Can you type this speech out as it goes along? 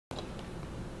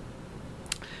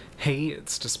Hey,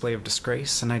 it's Display of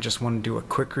Disgrace, and I just want to do a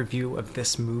quick review of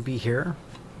this movie here.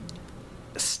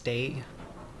 Stay.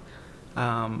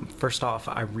 First off,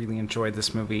 I really enjoyed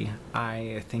this movie.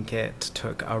 I think it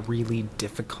took a really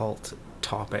difficult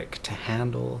topic to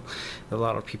handle. A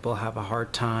lot of people have a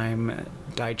hard time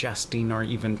digesting or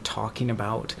even talking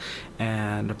about,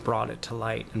 and brought it to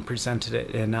light and presented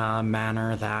it in a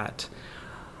manner that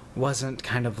wasn't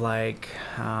kind of like,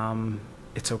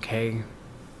 it's okay,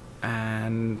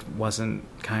 and wasn't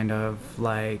kind of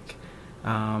like,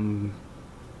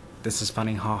 this is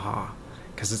funny, haha,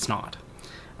 because it's not.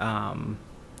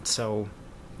 So,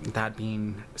 that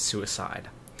being suicide.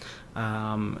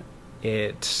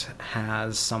 It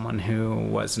has someone who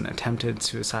was an attempted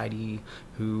suicidee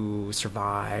who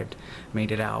survived,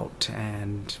 made it out,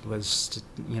 and was,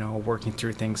 working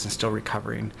through things and still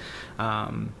recovering.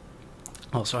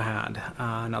 Also had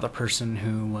another person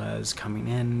who was coming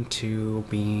in to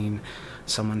being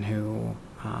someone who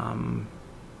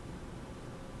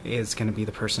is going to be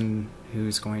the person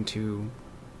who's going to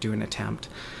do an attempt,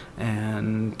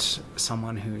 and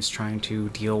someone who's trying to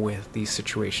deal with these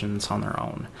situations on their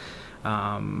own.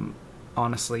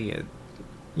 Honestly,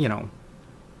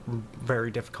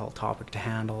 very difficult topic to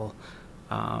handle.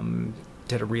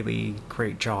 Did a really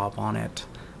great job on it.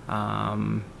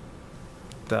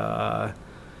 The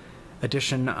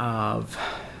addition of,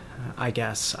 I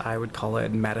guess I would call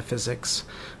it metaphysics,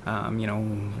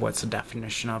 what's the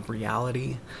definition of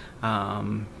reality,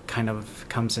 kind of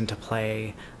comes into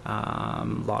play. A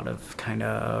lot of kind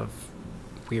of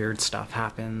weird stuff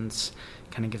happens,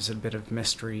 kind of gives it a bit of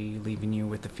mystery, leaving you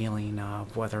with the feeling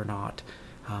of whether or not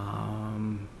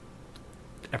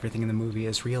everything in the movie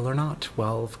is real or not.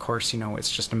 Well, of course,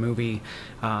 it's just a movie.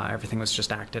 Everything was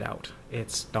just acted out.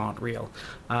 It's not real.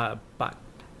 But,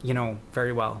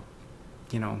 very well,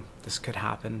 this could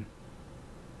happen.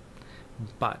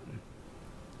 But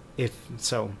if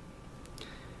so,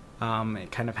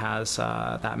 it kind of has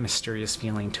that mysterious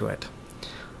feeling to it.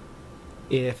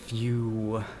 If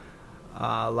you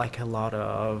like a lot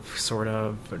of sort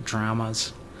of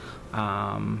dramas,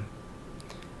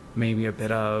 maybe a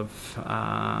bit of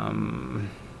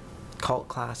cult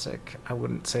classic. I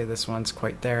wouldn't say this one's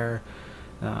quite there.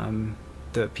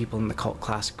 The people in the cult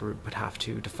classic group would have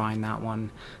to define that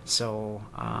one. So,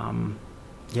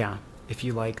 yeah, if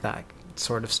you like that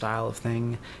sort of style of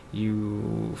thing,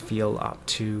 you feel up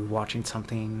to watching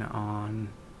something on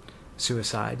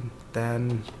suicide,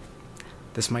 then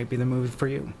this might be the movie for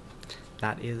you.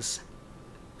 That is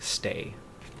Stay.